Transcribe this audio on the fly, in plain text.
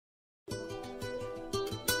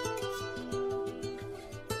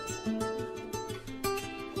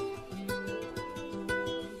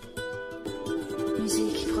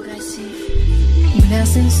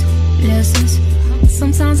Blessings, lessons.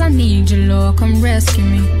 Sometimes I need your Lord, come rescue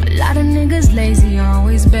me. A lot of niggas lazy,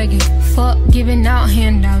 always begging. Fuck giving out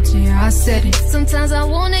handouts, yeah, I said it. Sometimes I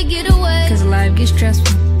wanna get away, cause life gets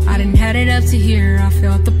stressful. I done had it up to here, I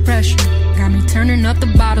felt the pressure. Got me turning up the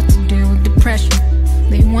bottle to deal with depression.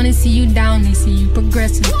 They wanna see you down, they see you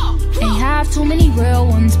progressing. Ain't have too many real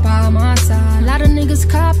ones by my side. A lot of niggas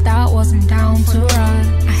copped out, wasn't down to ride.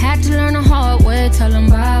 I had to learn the hard way, tell them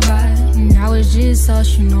bye-bye. Now it's just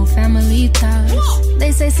us, you know, family ties.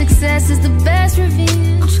 They say success is the best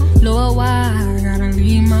revenge. Lord, why I gotta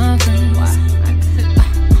leave my friends?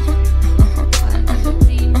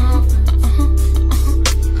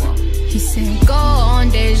 He said, go on,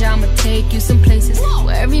 DeJ, I'ma take you some places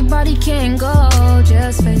where everybody can go,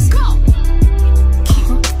 just face it.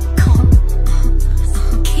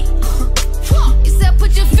 He said,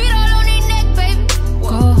 put your feet all on their neck, baby.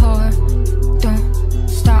 Go hard, don't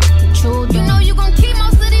stop, you know you gon' keep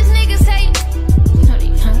most of these niggas hate. You know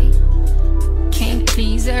they hate. Can't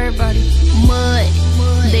please everybody. Mud,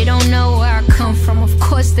 they don't know where I come from. Of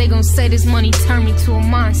course they gon' say this money turned me to a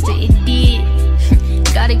monster. It did.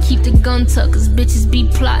 Gotta keep the gun tucked, cause bitches be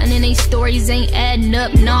plotting and they stories ain't adding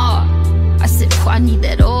up, nah. I said, I need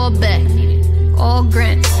that all back. All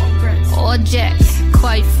grants, all jacks.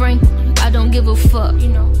 Quite frankly, I don't give a fuck, you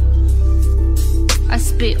know. I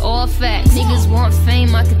spit all facts. Niggas want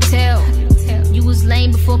fame, I can tell. You was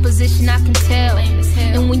lame before position, I can tell.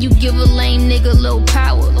 And when you give a lame nigga little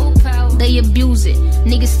power, they abuse it.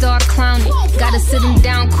 Niggas start clowning. Gotta sit them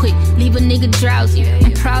down quick, leave a nigga drowsy.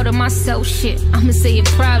 I'm proud of myself, shit, I'ma say it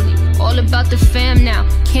proudly. All about the fam now,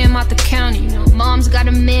 came out the county. Mom's got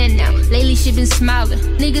a man now, lately she been smiling.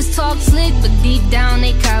 Niggas talk slick, but deep down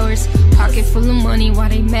they cowards. Pocket full of money, why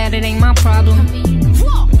they mad, it ain't my problem.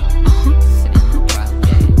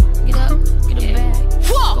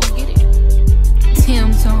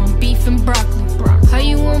 Tim's on beef and broccoli. How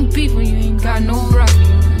you want beef when you ain't got no broccoli?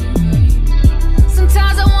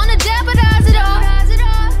 Sometimes I wanna jeopardize it all,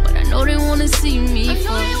 but I know they wanna see me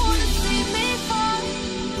fall.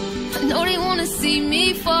 I know they wanna see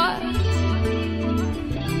me fall.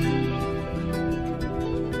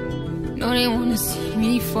 I know they wanna see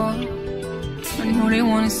me fall. I know they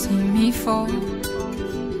wanna see me fall.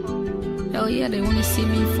 Hell yeah, they wanna see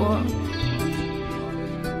me fall.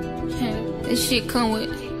 This shit come with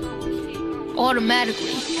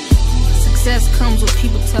automatically. Success comes with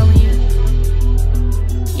people telling you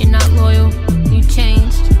you're not loyal, you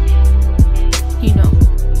changed. You know,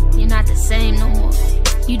 you're not the same no more.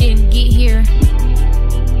 You didn't get here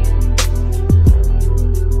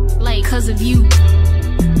like cause of you,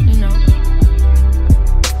 you know.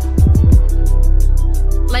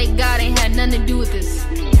 Like God ain't had nothing to do with this.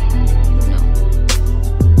 You know.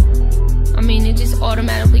 I mean, it just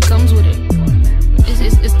automatically comes with it.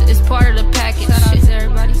 It's part of the package. Shout out to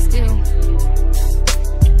everybody still.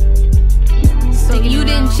 So you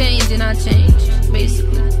didn't change and I changed,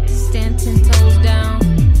 basically. Stand 10 toes down.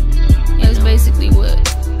 That's basically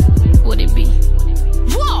what it be.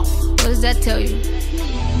 What does that tell you?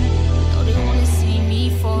 Oh, they wanna see me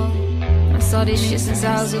fall. I saw this shit since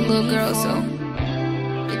I was a little girl, so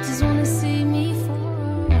bitches wanna see me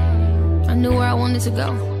fall. I knew where I wanted to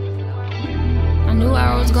go. I knew where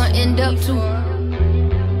I was gonna end up too.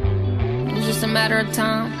 Just a matter of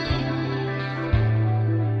time.